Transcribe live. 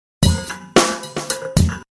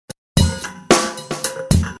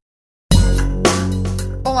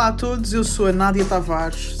Olá a todos, eu sou a Nádia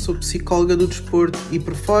Tavares, sou psicóloga do desporto e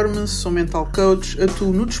performance, sou mental coach,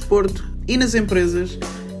 atuo no desporto e nas empresas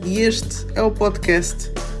e este é o podcast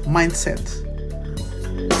Mindset.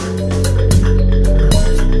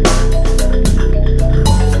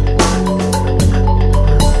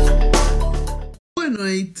 Boa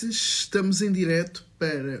noite, estamos em direto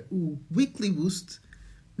para o Weekly Boost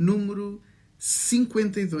número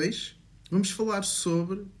 52. Vamos falar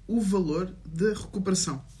sobre o valor da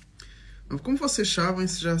recuperação. Como vocês sabem,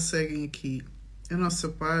 se já seguem aqui a nossa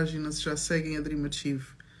página, se já seguem a Dream Achieve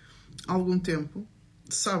há algum tempo,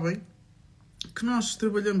 sabem que nós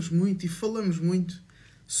trabalhamos muito e falamos muito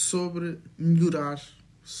sobre melhorar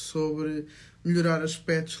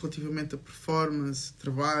aspectos relativamente a performance,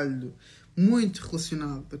 trabalho, muito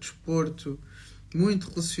relacionado a desporto, muito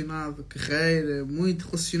relacionado a carreira, muito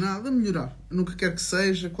relacionado a melhorar. Nunca quer que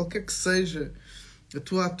seja, qualquer que seja a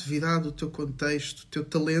tua atividade, o teu contexto, o teu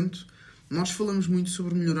talento, nós falamos muito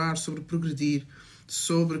sobre melhorar, sobre progredir,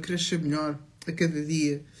 sobre querer ser melhor a cada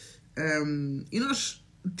dia. E nós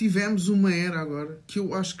tivemos uma era agora que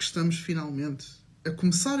eu acho que estamos finalmente a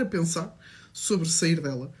começar a pensar sobre sair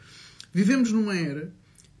dela. Vivemos numa era,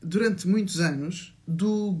 durante muitos anos,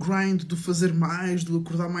 do grind, do fazer mais, do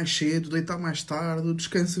acordar mais cedo, deitar mais tarde, do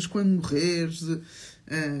descansas quando morreres, de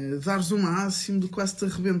dares o máximo, de quase te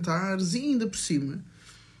arrebentares, e ainda por cima,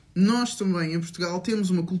 nós também em Portugal temos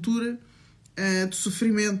uma cultura de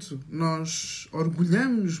sofrimento. Nós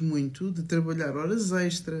orgulhamos-nos muito de trabalhar horas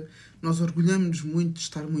extra, nós orgulhamos-nos muito de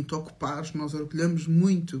estar muito ocupados, nós orgulhamos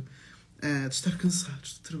muito de estar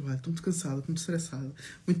cansados do trabalho, estou muito cansada, estou muito estressada,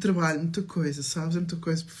 muito trabalho, muita coisa, sabes? É muita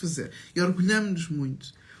coisa para fazer. E orgulhamos-nos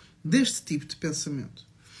muito deste tipo de pensamento.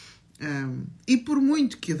 E por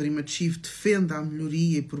muito que a Dream Achieve defenda a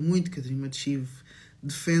melhoria, e por muito que a Dream Achieve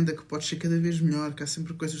defenda que podes ser cada vez melhor, que há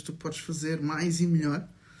sempre coisas que tu podes fazer mais e melhor,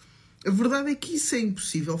 a verdade é que isso é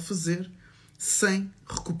impossível fazer sem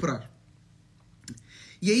recuperar.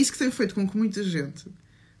 E é isso que tem feito com que muita gente,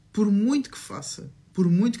 por muito que faça, por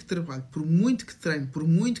muito que trabalhe, por muito que treine, por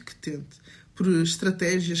muito que tente, por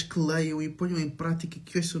estratégias que leiam e ponham em prática,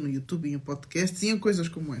 que ouçam no YouTube e em podcasts e em coisas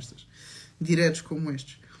como estas, diretos como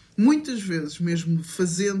estes, muitas vezes, mesmo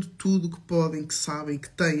fazendo tudo o que podem, que sabem, que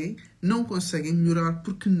têm, não conseguem melhorar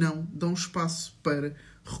porque não dão espaço para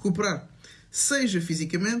recuperar. Seja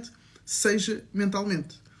fisicamente, seja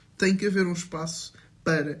mentalmente. Tem que haver um espaço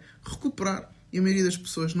para recuperar e a maioria das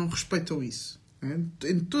pessoas não respeitam isso.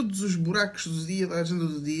 Em todos os buracos do dia, da agenda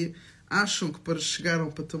do dia, acham que para chegar a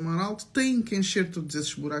um patamar alto têm que encher todos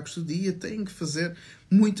esses buracos do dia, têm que fazer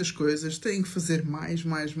muitas coisas, têm que fazer mais,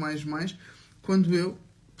 quando eu,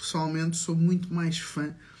 pessoalmente, sou muito mais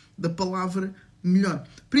fã da palavra melhor.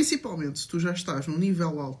 Principalmente se tu já estás num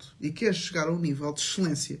nível alto e queres chegar a um nível de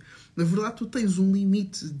excelência. Na verdade, tu tens um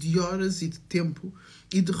limite de horas e de tempo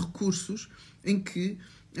e de recursos em que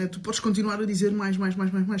tu podes continuar a dizer mais.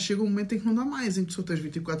 Chega um momento em que não dá mais, em que tu só tens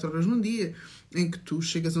 24 horas num dia, em que tu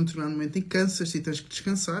chegas a um determinado momento em que cansas e tens que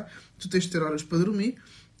descansar, tu tens de ter horas para dormir,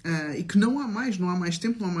 e que não há mais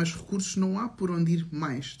tempo, não há mais recursos, não há por onde ir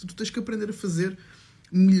mais. Tu tens que aprender a fazer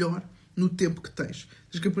melhor no tempo que tens.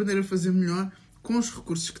 Tens que aprender a fazer melhor com os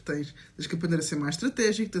recursos que tens. Tens que aprender a ser mais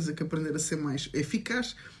estratégico, tens que aprender a ser mais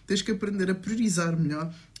eficaz, tens que aprender a priorizar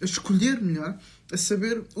melhor, a escolher melhor, a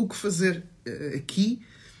saber o que fazer aqui.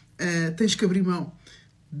 Tens que abrir mão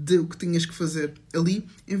do que tinhas que fazer ali,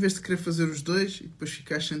 em vez de querer fazer os dois e depois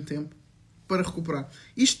ficar sem tempo para recuperar.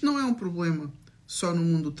 Isto não é um problema só no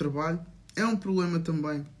mundo do trabalho, é um problema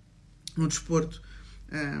também no desporto,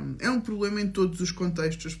 é um problema em todos os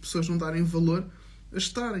contextos, as pessoas não darem valor a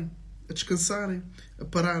estarem, a descansarem, a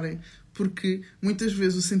pararem, porque muitas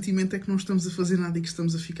vezes o sentimento é que não estamos a fazer nada e que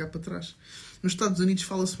estamos a ficar para trás. Nos Estados Unidos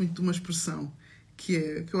fala-se muito de uma expressão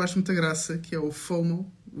que eu acho muita graça, que é o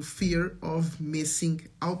FOMO, o Fear of Missing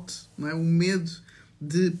Out, não é? O medo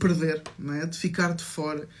de perder, não é? De ficar de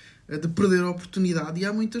fora, de perder a oportunidade. E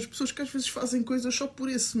há muitas pessoas que às vezes fazem coisas só por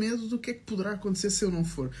esse medo do que é que poderá acontecer se eu não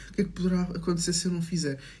for, o que é que poderá acontecer se eu não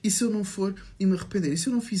fizer, e se eu não for e me arrepender, e se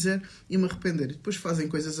eu não fizer e me arrepender. E depois fazem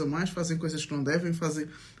coisas a mais, fazem coisas que não devem, fazem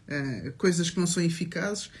coisas que não são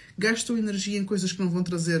eficazes, gastam energia em coisas que não vão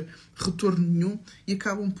trazer retorno nenhum e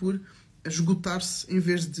acabam por esgotar-se em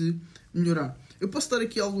vez de melhorar. Eu posso dar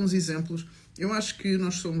aqui alguns exemplos. Eu acho que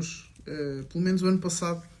nós somos, pelo menos o ano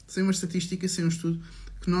passado, sem uma estatística, sem um estudo,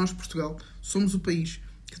 que nós, Portugal, somos o país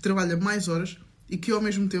que trabalha mais horas e que ao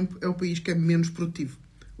mesmo tempo é o país que é menos produtivo.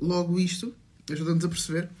 Logo isto ajuda-nos a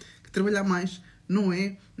perceber que trabalhar mais não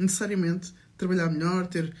é necessariamente trabalhar melhor,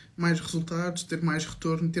 ter mais resultados, ter mais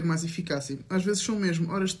retorno, ter mais eficácia. Às vezes são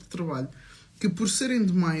mesmo horas de trabalho que por serem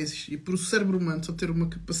demais e por o cérebro humano só ter uma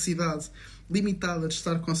capacidade limitada de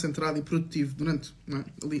estar concentrado e produtivo durante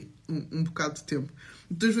ali um bocado de tempo,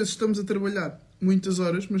 muitas vezes estamos a trabalhar muitas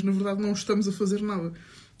horas, mas na verdade não estamos a fazer nada.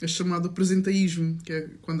 É chamado presenteísmo, que é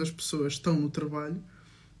quando as pessoas estão no trabalho,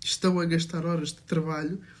 estão a gastar horas de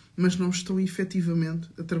trabalho, mas não estão efetivamente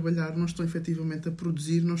a trabalhar, não estão efetivamente a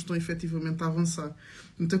produzir, não estão efetivamente a avançar.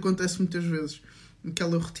 Então acontece muitas vezes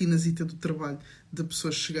aquela rotinazita do trabalho, da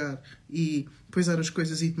pessoa chegar e depois dar as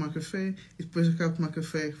coisas e ir tomar café, e depois acaba de tomar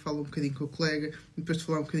café, fala um bocadinho com o colega, e depois de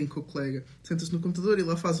falar um bocadinho com o colega, senta-se no computador e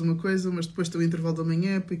lá faz uma coisa, mas depois tem o intervalo da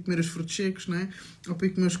manhã para ir comer os frutos secos, não é? Ou para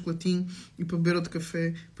ir comer o chocolatinho e para beber outro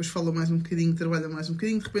café, depois fala mais um bocadinho, trabalha mais um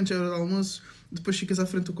bocadinho, de repente já é hora de almoço, depois ficas à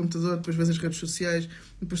frente do computador, depois vês as redes sociais,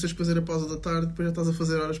 depois tens de fazer a pausa da tarde, depois já estás a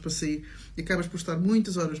fazer horas para sair e acabas por estar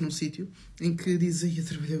muitas horas num sítio em que dizes, ai, eu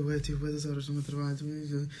trabalhei, tive muitas horas no meu trabalho,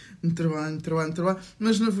 trabalho,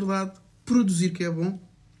 mas na verdade, produzir que é bom,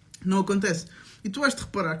 não acontece. E tu vais-te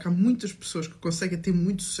reparar que há muitas pessoas que conseguem ter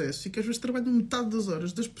muito sucesso e que às vezes trabalham metade das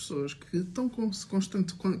horas das pessoas que estão com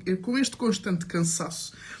este constante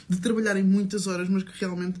cansaço de trabalharem muitas horas, mas que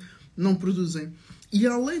realmente não produzem. E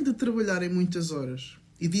além de trabalharem muitas horas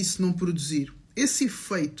e disso não produzir, esse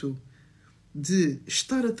efeito de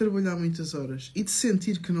estar a trabalhar muitas horas e de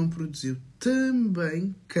sentir que não produziu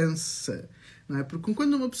também cansa, não é? Porque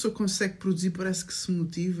quando uma pessoa consegue produzir parece que se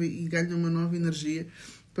motiva e ganha uma nova energia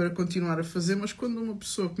para continuar a fazer, mas quando uma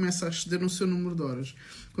pessoa começa a exceder no seu número de horas,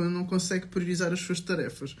 quando não consegue priorizar as suas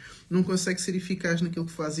tarefas, não consegue ser eficaz naquilo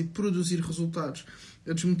que faz e produzir resultados,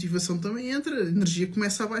 a desmotivação também entra, a energia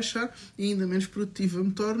começa a baixar e ainda menos produtiva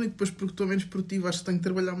me torno, e depois porque estou menos produtiva acho que tenho que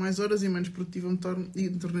trabalhar mais horas e menos produtiva me torno, e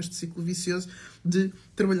entorno neste ciclo vicioso de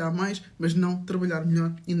trabalhar mais, mas não trabalhar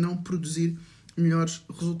melhor e não produzir melhores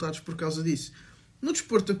resultados por causa disso. No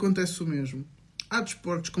desporto acontece o mesmo. Há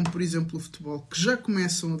desportos, como por exemplo o futebol, que já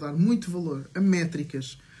começam a dar muito valor a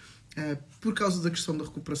métricas por causa da questão da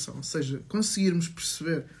recuperação. Ou seja, conseguirmos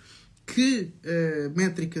perceber que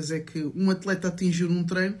métricas é que um atleta atingiu num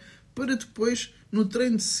treino para depois, no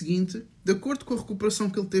treino seguinte, de acordo com a recuperação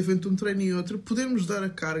que ele teve entre um treino e outro, podermos dar a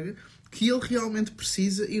carga que ele realmente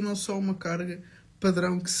precisa e não só uma carga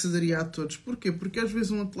padrão que se daria a todos. Porquê? Porque às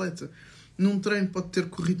vezes um atleta num treino pode ter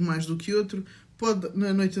corrido mais do que outro, pode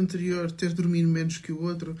na noite anterior ter dormido menos que o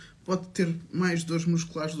outro, pode ter mais dores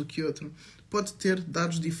musculares do que o outro, pode ter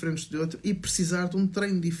dados diferentes do outro e precisar de um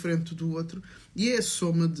treino diferente do outro. E é a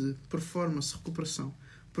soma de performance, recuperação,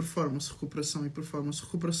 performance, recuperação e performance,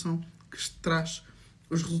 recuperação que traz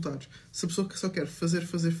os resultados. Se a pessoa que só quer fazer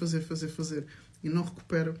e não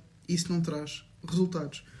recupera, isso não traz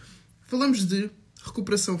resultados. Falamos de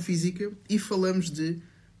recuperação física e falamos de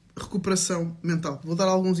recuperação mental. Vou dar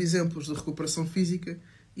alguns exemplos de recuperação física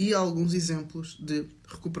e alguns exemplos de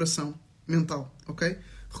recuperação mental, ok?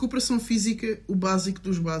 Recuperação física, o básico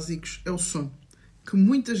dos básicos é o sono, que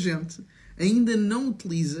muita gente ainda não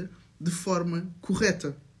utiliza de forma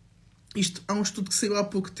correta. Isto, há um estudo que saiu há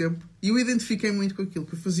pouco tempo e eu identifiquei muito com aquilo,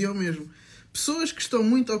 que eu fazia o mesmo. Pessoas que estão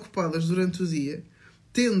muito ocupadas durante o dia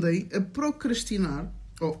tendem a procrastinar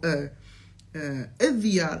ou a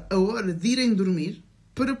adiar a hora de irem dormir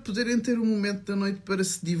para poderem ter um momento da noite para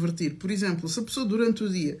se divertir. Por exemplo, se a pessoa durante o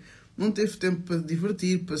dia não teve tempo para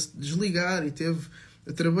divertir, para se desligar e teve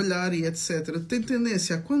a trabalhar e etc., tem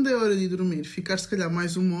tendência a, quando é hora de ir dormir, ficar se calhar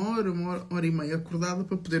mais uma hora e meia acordada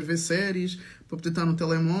para poder ver séries, para poder estar no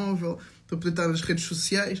telemóvel, para poder estar nas redes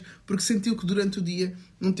sociais, porque sentiu que durante o dia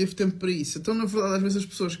não teve tempo para isso. Então, na verdade, às vezes as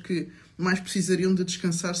pessoas que mais precisariam de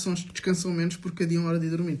descansar são as que descansam menos porque adiam a hora de ir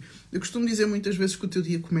dormir. Eu costumo dizer muitas vezes que o teu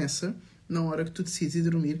dia começa na hora que tu decides ir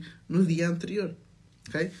dormir no dia anterior.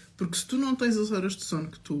 Okay? Porque se tu não tens as horas de sono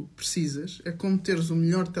que tu precisas, é como teres o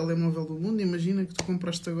melhor telemóvel do mundo. Imagina que tu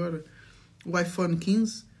compraste agora o iPhone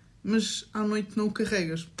 15, mas à noite não o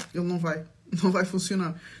carregas. Ele não vai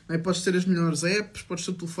funcionar. Não é? Podes ter as melhores apps, podes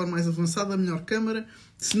ter o telefone mais avançado, a melhor câmara.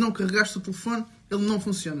 Se não carregaste o telefone, ele não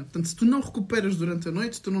funciona. Portanto, se tu não recuperas durante a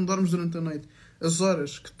noite, se tu não dormes durante a noite as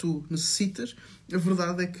horas que tu necessitas, a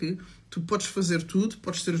verdade é que tu podes fazer tudo,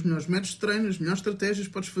 podes ter os melhores métodos de treino, as melhores estratégias,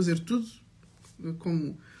 podes fazer tudo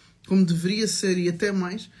como deveria ser e até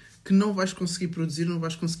mais, que não vais conseguir produzir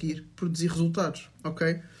resultados,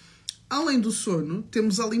 ok? Além do sono,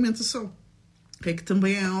 temos a alimentação, okay? Que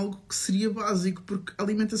também é algo que seria básico, porque a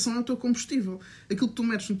alimentação é o teu combustível. Aquilo que tu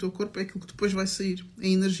metes no teu corpo é aquilo que depois vai sair, a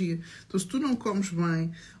energia. Então, se tu não comes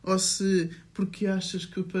bem, ou se porque achas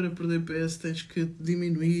que para perder peso tens que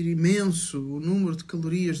diminuir imenso o número de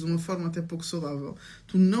calorias de uma forma até pouco saudável,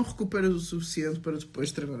 tu não recuperas o suficiente para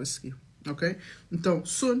depois treinar a seguir. Ok? Então,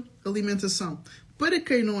 sono, alimentação. Para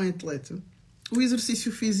quem não é atleta, o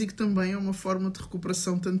exercício físico também é uma forma de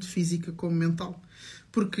recuperação tanto física como mental.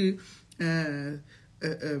 Porque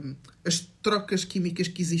as trocas químicas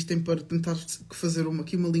que existem para tentar fazer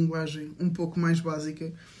aqui uma linguagem um pouco mais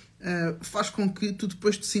básica faz com que tu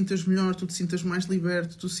depois te sintas melhor, tu te sintas mais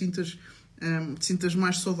liberto, tu te sintas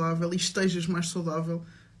mais saudável e estejas mais saudável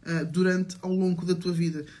ao longo da tua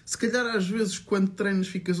vida. Se calhar às vezes quando treinas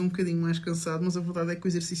ficas um bocadinho mais cansado, mas a verdade é que o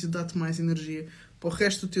exercício dá-te mais energia para o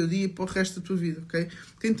resto do teu dia, para o resto da tua vida, ok?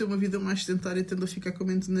 Quem tem uma vida mais sedentária tende a ficar com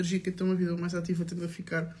menos energia, quem tem uma vida mais ativa tende a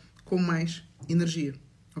ficar com mais energia,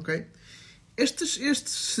 ok? Estes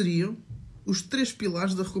seriam os 3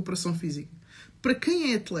 pilares da recuperação física. Para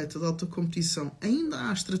quem é atleta de alta competição, ainda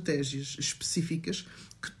há estratégias específicas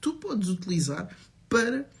que tu podes utilizar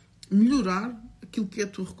para melhorar aquilo que é a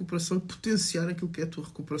tua recuperação, potenciar aquilo que é a tua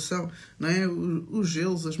recuperação, não é? Os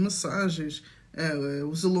gelos, as massagens,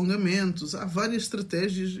 os alongamentos, há várias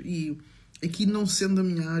estratégias e aqui não sendo a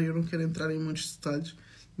minha área, eu não quero entrar em muitos detalhes,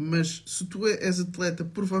 mas se tu és atleta,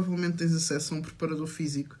 provavelmente tens acesso a um preparador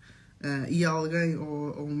físico e a alguém,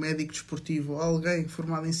 ou um médico desportivo, ou alguém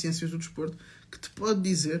formado em ciências do desporto, que te pode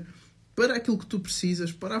dizer para aquilo que tu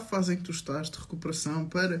precisas, para a fase em que tu estás de recuperação,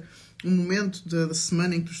 para o momento da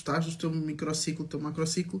semana em que tu estás, do teu microciclo, do teu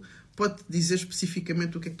macrociclo, pode-te dizer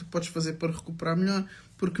especificamente o que é que tu podes fazer para recuperar melhor,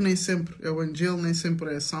 porque nem sempre é o banho de gelo, nem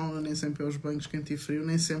sempre é a sauna, nem sempre é os banhos quente e frio,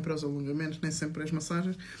 nem sempre é os alongamentos, nem sempre é as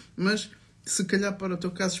massagens, mas se calhar para o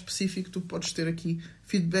teu caso específico tu podes ter aqui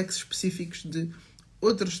feedbacks específicos de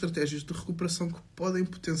outras estratégias de recuperação que podem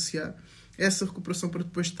potenciar essa recuperação para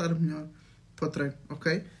depois estar melhor para o treino,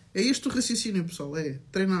 ok? É este o raciocínio, pessoal, é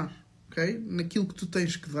treinar, ok? Naquilo que tu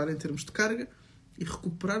tens que dar em termos de carga e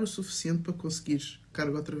recuperar o suficiente para conseguires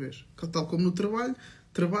carga outra vez. Tal como no trabalho,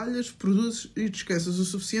 trabalhas, produzes e descansas o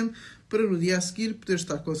suficiente para no dia a seguir poderes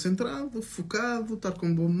estar concentrado, focado, estar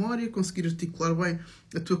com boa memória, conseguir articular bem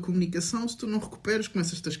a tua comunicação. Se tu não recuperas,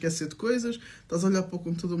 começas-te a esquecer de coisas, estás a olhar para o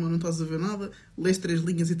computador mas não estás a ver nada, lês 3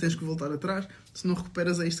 linhas e tens que voltar atrás. Se não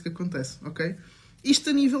recuperas, é isto que acontece, ok? Isto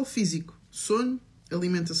a nível físico. Sono,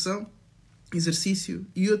 alimentação, exercício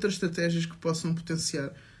e outras estratégias que possam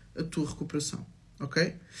potenciar a tua recuperação,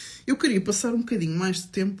 ok? Eu queria passar um bocadinho mais de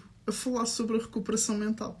tempo a falar sobre a recuperação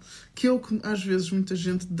mental, que é o que às vezes muita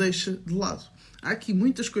gente deixa de lado. Há aqui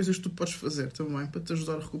muitas coisas que tu podes fazer também para te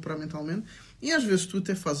ajudar a recuperar mentalmente e às vezes tu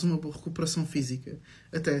até fazes uma boa recuperação física.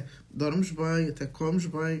 Até dormes bem, até comes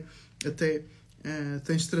bem, até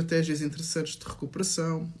tens estratégias interessantes de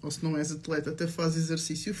recuperação, ou se não és atleta até fazes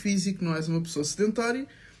exercício físico, não és uma pessoa sedentária,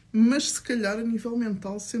 mas se calhar a nível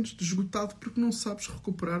mental sentes-te esgotado porque não sabes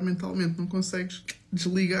recuperar mentalmente, não consegues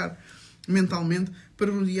desligar mentalmente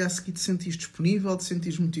para no dia a seguir te sentires disponível, te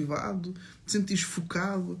sentires motivado, te sentires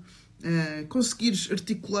focado, conseguires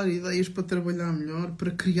articular ideias para trabalhar melhor, para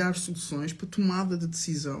criar soluções, para tomada de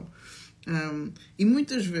decisão. E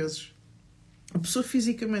muitas vezes a pessoa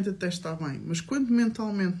fisicamente até está bem, mas quando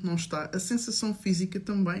mentalmente não está, a sensação física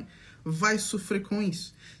também vai sofrer com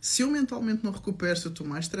isso. Se eu mentalmente não recupero, se eu estou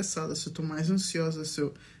mais estressada, se eu estou mais ansiosa, se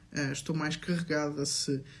eu estou mais carregada,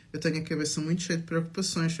 se eu tenho a cabeça muito cheia de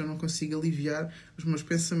preocupações, se eu não consigo aliviar os meus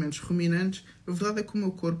pensamentos ruminantes, a verdade é que o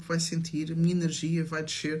meu corpo vai sentir, a minha energia vai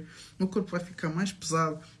descer, o meu corpo vai ficar mais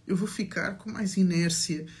pesado, eu vou ficar com mais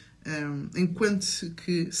inércia, enquanto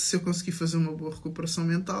que se eu conseguir fazer uma boa recuperação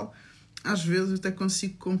mental, às vezes até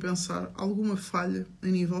consigo compensar alguma falha a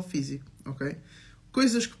nível físico, ok?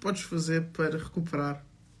 Coisas que podes fazer para recuperar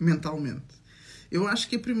mentalmente. Eu acho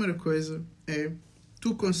que a primeira coisa é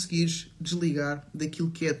tu conseguires desligar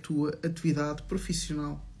daquilo que é a tua atividade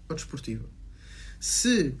profissional ou desportiva.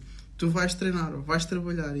 Se tu vais treinar ou vais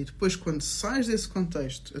trabalhar e depois quando sais desse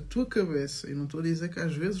contexto, a tua cabeça, e não estou a dizer que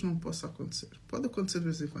às vezes não possa acontecer, pode acontecer de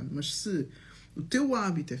vez em quando, mas se o teu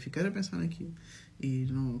hábito é ficar a pensar naquilo e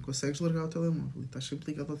não consegues largar o telemóvel e estás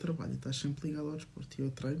sempre ligado ao trabalho, e estás sempre ligado ao desporto e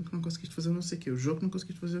ao treino que não conseguiste fazer não sei o quê, o jogo que não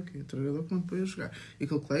conseguiste fazer o quê, o treinador que não te pôs a jogar, e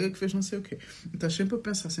aquele colega que fez não sei o quê, e estás sempre a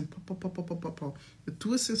pensar sempre pau. A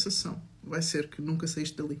tua sensação vai ser que nunca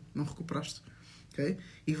saíste dali, não recuperaste, ok?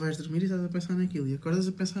 E vais dormir e estás a pensar naquilo e acordas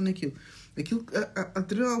a pensar naquilo. Aquilo a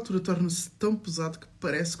determinada altura torna-se tão pesado que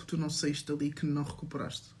parece que tu não saíste dali, que não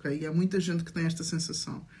recuperaste, ok? E há muita gente que tem esta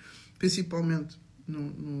sensação, principalmente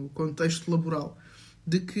no contexto laboral,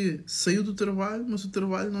 de que saiu do trabalho, mas o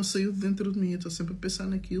trabalho não saiu de dentro de mim. Eu estou sempre a pensar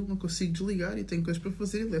naquilo, não consigo desligar e tenho coisas para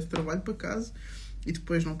fazer e levo trabalho para casa e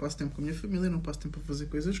depois não passo tempo com a minha família, não passo tempo a fazer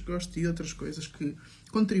coisas que gosto e outras coisas que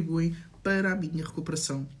contribuem para a minha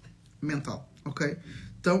recuperação mental, ok?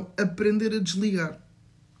 Então, aprender a desligar.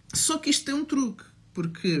 Só que isto é um truque,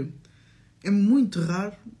 porque é muito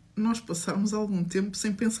raro nós passarmos algum tempo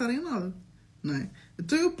sem pensar em nada, não é?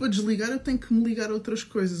 Então eu, para desligar, eu tenho que me ligar a outras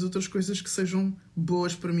coisas que sejam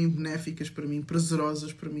boas para mim, benéficas para mim,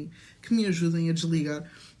 prazerosas para mim, que me ajudem a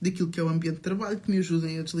desligar daquilo que é o ambiente de trabalho, que me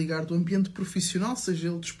ajudem a desligar do ambiente profissional, seja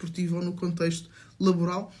ele desportivo ou no contexto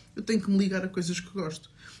laboral. Eu tenho que me ligar a coisas que gosto.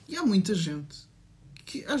 E há muita gente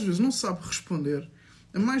que às vezes não sabe responder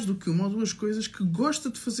a mais do que uma ou duas coisas que gosta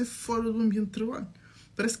de fazer fora do ambiente de trabalho.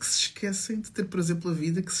 Parece que se esquecem de ter prazer pela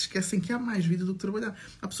vida, que se esquecem que há mais vida do que trabalhar.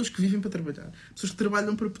 Há pessoas que vivem para trabalhar, pessoas que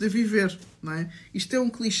trabalham para poder viver, não é? Isto é um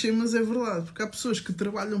clichê, mas é verdade, porque há pessoas que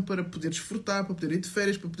trabalham para poder desfrutar, para poder ir de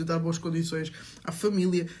férias, para poder dar boas condições à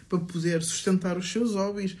família, para poder sustentar os seus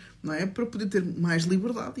hobbies, não é? Para poder ter mais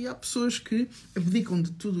liberdade, e há pessoas que abdicam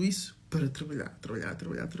de tudo isso para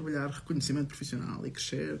trabalhar, reconhecimento profissional e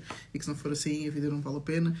crescer, e que se não for assim a vida não vale a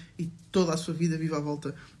pena, e toda a sua vida vive à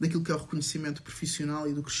volta daquilo que é o reconhecimento profissional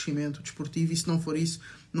e do crescimento desportivo, e se não for isso,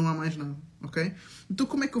 não há mais nada, ok? Então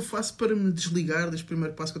como é que eu faço para me desligar deste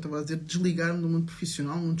primeiro passo que eu estava a dizer, desligar-me do mundo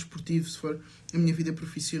profissional, do mundo desportivo, se for a minha vida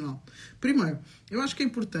profissional? Primeiro, eu acho que é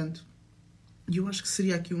importante, e eu acho que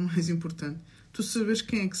seria aqui o mais importante, tu saberes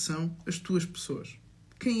quem é que são as tuas pessoas.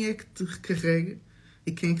 Quem é que te recarrega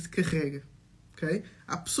e quem é que te carrega, ok?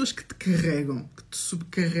 Há pessoas que te carregam, que te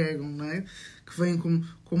subcarregam, não é? Que vêm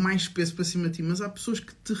com mais peso para cima de ti, mas há pessoas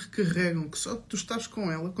que te recarregam, que só tu estás com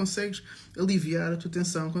ela consegues aliviar a tua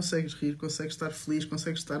tensão, consegues rir, consegues estar feliz,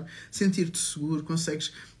 consegues sentir-te seguro,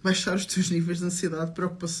 consegues baixar os teus níveis de ansiedade,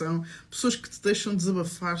 preocupação, pessoas que te deixam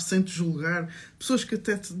desabafar sem te julgar, pessoas que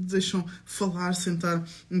até te deixam falar sem estar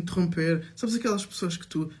a interromper. Sabes aquelas pessoas que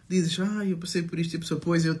tu dizes, eu passei por isto, e a pessoa,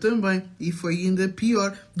 pois eu também, e foi ainda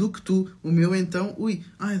pior do que tu, o meu então,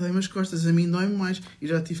 dói-me as costas, a mim dói-me mais, e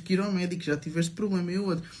já tive que ir ao médico, já tive este problema e o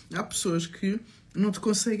outro. Há pessoas que não te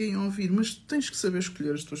conseguem ouvir, mas tens que saber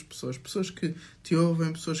escolher as tuas pessoas. Pessoas que te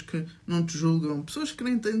ouvem, pessoas que não te julgam, pessoas que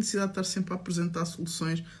nem têm necessidade de estar sempre a apresentar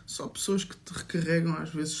soluções, só pessoas que te recarregam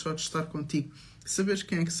às vezes só de estar contigo. Saberes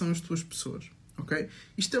quem é que são as tuas pessoas, ok?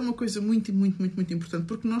 Isto é uma coisa muito, muito, muito, muito importante,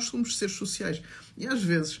 porque nós somos seres sociais. E às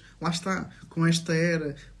vezes, lá está, com esta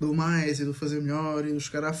era do mais e do fazer melhor e do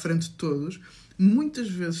chegar à frente de todos, muitas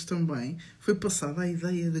vezes também foi passada a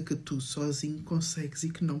ideia de que tu sozinho consegues e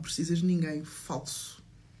que não precisas de ninguém. Falso.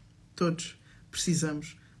 Todos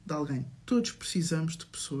precisamos de alguém. Todos precisamos de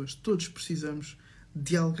pessoas. Todos precisamos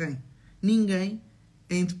de alguém. Ninguém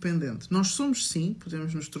é independente. Nós somos, sim,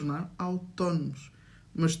 podemos nos tornar autónomos,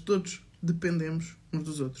 mas todos dependemos uns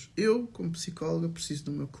dos outros. Eu, como psicóloga, preciso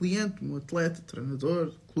do meu cliente, do meu atleta,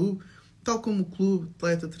 treinador, clube, tal como o clube,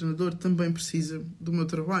 atleta, treinador também precisa do meu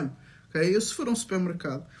trabalho. Okay? Eu, se for a um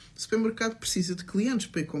supermercado, o supermercado precisa de clientes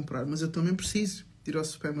para ir comprar, mas eu também preciso de ir ao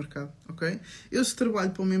supermercado. Okay? Eu, se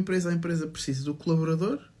trabalho para uma empresa, a empresa precisa do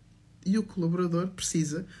colaborador e o colaborador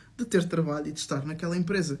precisa de ter trabalho e de estar naquela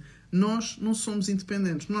empresa. Nós não somos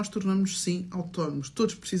independentes, nós tornamos-nos, sim, autónomos.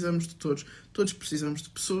 Todos precisamos de todos precisamos de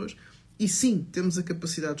pessoas. E sim, temos a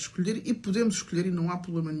capacidade de escolher e podemos escolher, e não há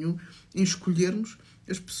problema nenhum em escolhermos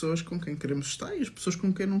as pessoas com quem queremos estar e as pessoas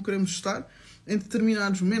com quem não queremos estar em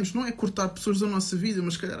determinados momentos. Não é cortar pessoas da nossa vida,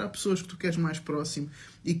 mas se calhar há pessoas que tu queres mais próximo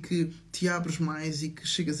e que te abres mais e que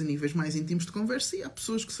chegas a níveis mais íntimos de conversa, e há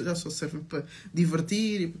pessoas que se calhar só servem para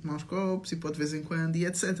divertir e para tomar uns copos e para de vez em quando e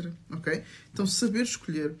etc. Okay? Então saber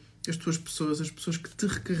escolher as tuas pessoas, as pessoas que te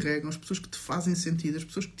recarregam, as pessoas que te fazem sentido, as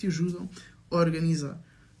pessoas que te ajudam a organizar.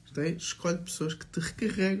 Okay? Escolhe pessoas que te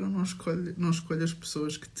recarregam, não escolhe as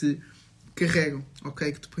pessoas que te carregam,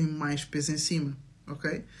 ok? Que te põem mais peso em cima,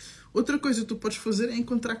 ok? Outra coisa que tu podes fazer é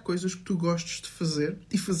encontrar coisas que tu gostes de fazer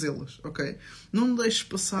e fazê-las, ok? Não deixes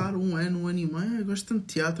passar um ano e meio. Eu gosto tanto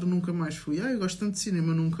de teatro, nunca mais fui. Eu gosto tanto de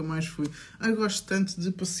cinema, nunca mais fui. Eu gosto tanto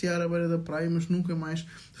de passear à beira da praia, mas nunca mais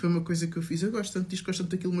foi uma coisa que eu fiz. Eu gosto tanto disto, gosto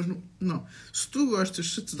tanto daquilo, mas não. Se tu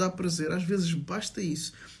gostas, se te dá prazer, às vezes basta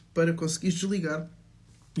isso para conseguires desligar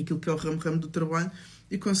aquilo que é o ramo do trabalho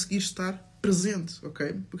e conseguir estar presente,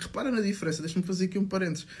 ok? Porque repara na diferença, deixa-me fazer aqui um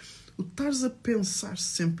parênteses. O estares a pensar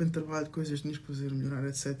sempre em trabalho, coisas que tinhas que fazer, melhorar,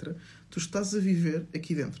 etc., tu estás a viver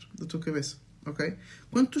aqui dentro da tua cabeça, ok?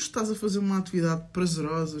 Quando tu estás a fazer uma atividade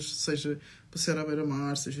prazerosa, seja passear à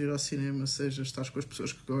beira-mar, seja ir ao cinema, seja estar com as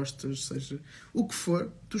pessoas que gostas, seja o que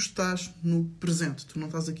for, tu estás no presente. Tu não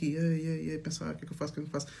estás aqui a pensar o que é que eu faço, o que é que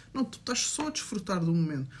eu faço. Não, tu estás só a desfrutar do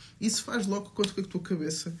momento. Isso faz logo conta que a tua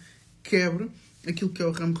cabeça quebra aquilo que é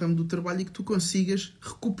o ramo do trabalho e que tu consigas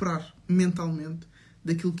recuperar mentalmente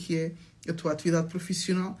daquilo que é a tua atividade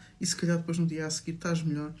profissional e se calhar depois no dia a seguir estás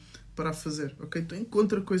melhor para a fazer, ok? Então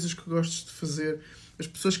encontra coisas que gostes de fazer. As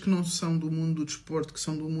pessoas que não são do mundo do desporto, que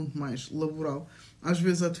são do mundo mais laboral, às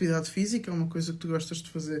vezes a atividade física é uma coisa que tu gostas de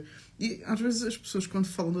fazer. E às vezes as pessoas quando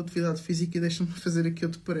falam de atividade física, e deixam-me fazer aqui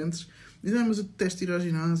outro parênteses, Diz, mas eu detesto ir ao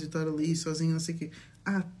ginásio, estar ali sozinho, não sei o quê.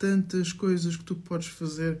 Há tantas coisas que tu podes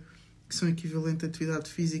fazer que são equivalentes à atividade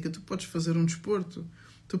física. Tu podes fazer um desporto,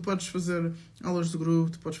 tu podes fazer aulas de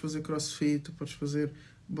grupo, tu podes fazer crossfit, tu podes fazer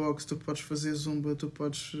boxe, tu podes fazer zumba, tu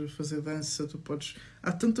podes fazer dança, tu podes...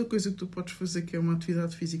 Há tanta coisa que tu podes fazer que é uma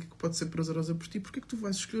atividade física que pode ser prazerosa por ti. Porquê é que tu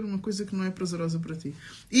vais escolher uma coisa que não é prazerosa para ti?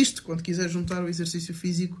 Isto, quando quiseres juntar o exercício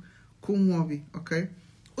físico com um hobby, ok?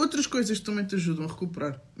 Outras coisas que também te ajudam a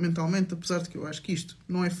recuperar mentalmente, apesar de que eu acho que isto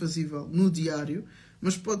não é fazível no diário,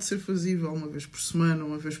 mas pode ser fazível uma vez por semana,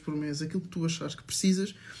 uma vez por mês, aquilo que tu achares que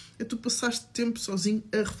precisas, é tu passares tempo sozinho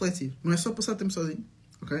a refletir. Não é só passar tempo sozinho,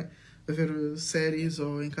 ok? A ver séries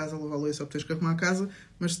ou em casa a lavar a louça ou teres que arrumar a casa,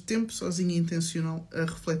 mas tempo sozinho e intencional a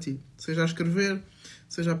refletir. Seja a escrever,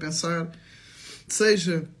 seja a pensar,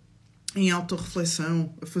 seja em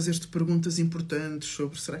autorreflexão, a fazer-te perguntas importantes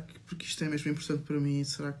sobre será que porque isto é mesmo importante para mim,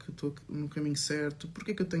 será que estou no caminho certo,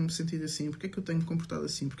 porquê é que eu tenho me sentido assim, porquê é que eu tenho me comportado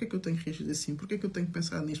assim, porquê é que eu tenho reagido assim, porquê é que eu tenho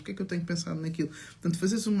pensado nisto, porquê é que eu tenho pensado naquilo. Portanto,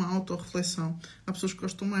 fazeres uma autorreflexão. Há pessoas que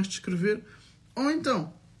gostam mais de escrever, ou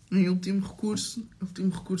então, em último recurso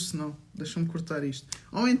não, deixa-me cortar isto,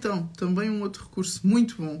 ou então, também um outro recurso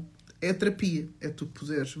muito bom é a terapia, é tu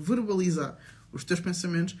poderes verbalizar os teus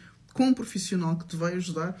pensamentos com um profissional que te vai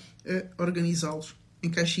ajudar a organizá-los em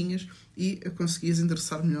caixinhas e a conseguires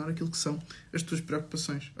endereçar melhor aquilo que são as tuas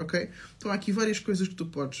preocupações, ok? Então há aqui várias coisas que tu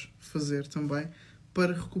podes fazer também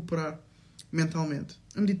para recuperar mentalmente.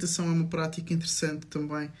 A meditação é uma prática interessante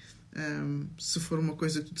também, se for uma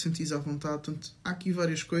coisa que tu te sentires à vontade. Portanto, há aqui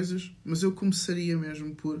várias coisas, mas eu começaria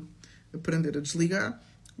mesmo por aprender a desligar,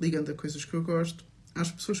 ligando a coisas que eu gosto, às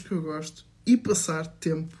pessoas que eu gosto e passar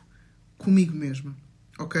tempo comigo mesma.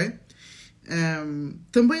 Ok?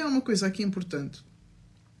 Também há uma coisa aqui importante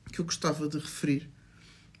que eu gostava de referir,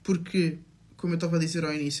 porque, como eu estava a dizer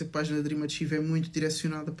ao início, a página da Dream Achieve é muito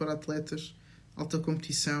direcionada para atletas, alta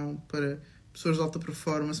competição, para pessoas de alta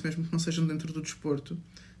performance, mesmo que não sejam dentro do desporto.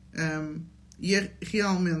 E é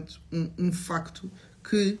realmente um facto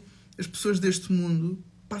que as pessoas deste mundo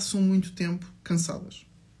passam muito tempo cansadas.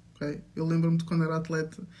 Okay? Eu lembro-me de quando era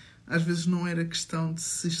atleta, às vezes não era questão de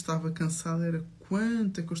se estava cansada, era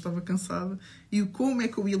quanto é que eu estava cansada e como é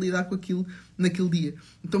que eu ia lidar com aquilo naquele dia.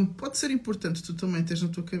 Então pode ser importante tu também teres na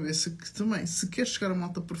tua cabeça que também, se queres chegar a uma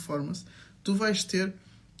alta performance, tu vais ter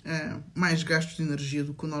mais gastos de energia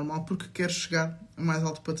do que o normal porque queres chegar a mais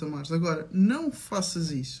alto patamares. Agora, não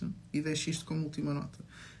faças isso, e deixa isto como última nota,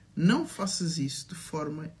 não faças isso de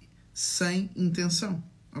forma sem intenção,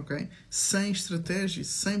 ok? Sem estratégia,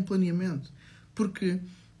 sem planeamento. Porque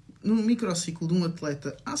no microciclo de um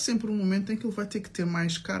atleta há sempre um momento em que ele vai ter que ter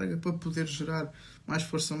mais carga para poder gerar mais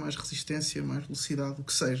força, mais resistência, mais velocidade, o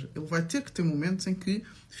que seja. Ele vai ter que ter momentos em que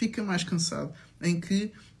fica mais cansado, em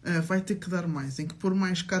que vai ter que dar mais, em que pôr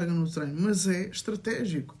mais carga no treino. Mas é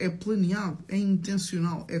estratégico, é planeado, é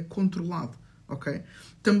intencional, é controlado. Okay?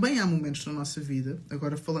 Também há momentos na nossa vida,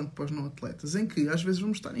 agora falando para os não atletas, em que às vezes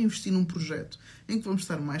vamos estar a investir num projeto, em que vamos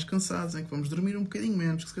estar mais cansados, em que vamos dormir um bocadinho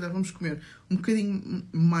menos, que se calhar vamos comer um bocadinho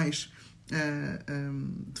mais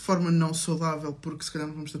de forma não saudável, porque se calhar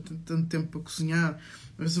não vamos ter tanto tempo para cozinhar.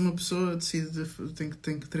 Mas uma pessoa decide tem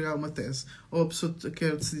que entregar uma tese, ou a pessoa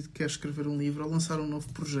decide que quer escrever um livro, ou lançar um novo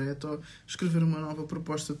projeto, ou escrever uma nova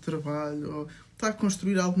proposta de trabalho, ou está a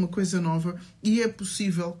construir alguma coisa nova, e é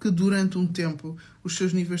possível que durante um tempo os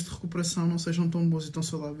seus níveis de recuperação não sejam tão bons e tão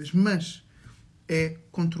saudáveis, mas é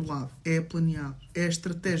controlado, é planeado, é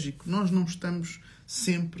estratégico. Nós não estamos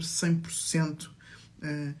sempre 100%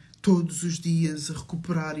 todos os dias a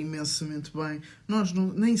recuperar imensamente bem. Nós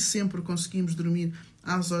nem sempre conseguimos dormir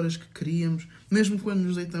às horas que queríamos. Mesmo quando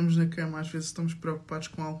nos deitamos na cama, às vezes estamos preocupados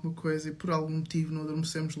com alguma coisa e por algum motivo não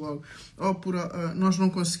adormecemos logo. Ou nós não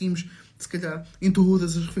conseguimos, se calhar, em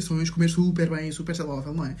todas as refeições, comer super bem, super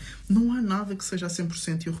saudável, não é? Não há nada que seja a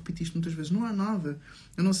 100%, e eu repito isto muitas vezes, não há nada,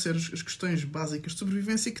 a não ser as questões básicas de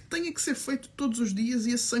sobrevivência, que tenha que ser feito todos os dias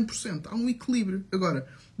e a 100%. Há um equilíbrio. Agora,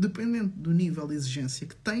 dependendo do nível de exigência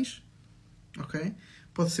que tens, ok?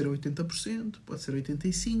 Pode ser a 80%, pode ser a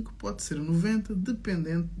 85%, pode ser a 90%,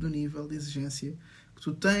 dependendo do nível de exigência que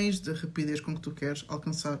tu tens, da rapidez com que tu queres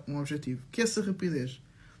alcançar um objetivo. Que essa rapidez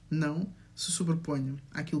não se sobreponha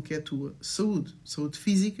àquilo que é a tua saúde. Saúde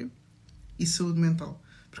física e saúde mental.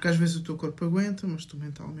 Porque às vezes o teu corpo aguenta, mas tu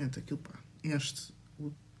mentalmente, aquilo enche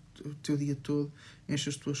o teu dia todo, enche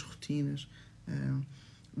as tuas rotinas,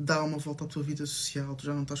 dá uma volta à tua vida social, tu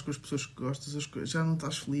já não estás com as pessoas que gostas, já não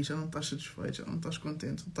estás feliz, já não estás satisfeito, já não estás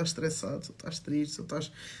contente, só estás estressado, só estás triste, só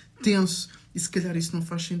estás tenso, e se calhar isso não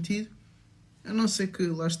faz sentido, a não ser que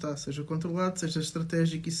lá está, seja controlado, seja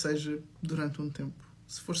estratégico e seja durante um tempo.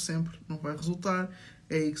 Se for sempre, não vai resultar,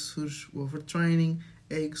 é aí que surge o overtraining,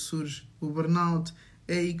 é aí que surge o burnout,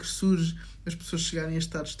 é aí que surge as pessoas chegarem a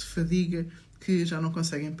estados de fadiga que já não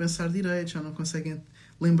conseguem pensar direito, já não conseguem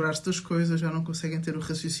lembrar-se das coisas, já não conseguem ter o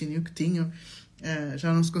raciocínio que tinham,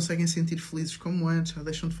 já não se conseguem sentir felizes como antes, já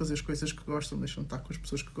deixam de fazer as coisas que gostam, deixam de estar com as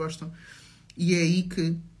pessoas que gostam. E é aí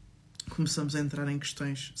que começamos a entrar em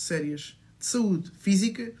questões sérias de saúde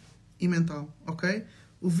física e mental, ok?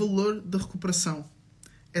 O valor da recuperação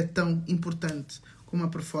é tão importante como a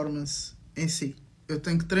performance em si. Eu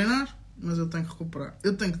tenho que treinar, mas eu tenho que recuperar.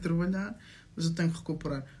 Eu tenho que trabalhar, mas eu tenho que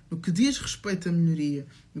recuperar. No que diz respeito à melhoria,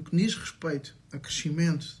 no que diz respeito a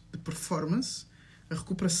crescimento de performance, a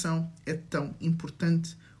recuperação é tão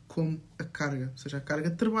importante como a carga. Seja a carga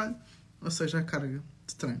de trabalho, ou seja a carga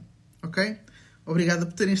de treino. Ok? Obrigado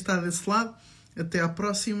por terem estado desse lado. Até à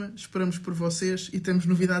próxima. Esperamos por vocês e temos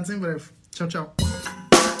novidades em breve. Tchau, tchau.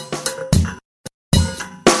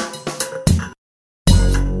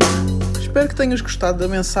 Espero que tenhas gostado da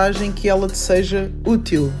mensagem, que ela te seja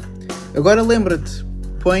útil. Agora lembra-te,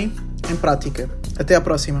 põe em prática. Até à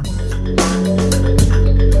próxima.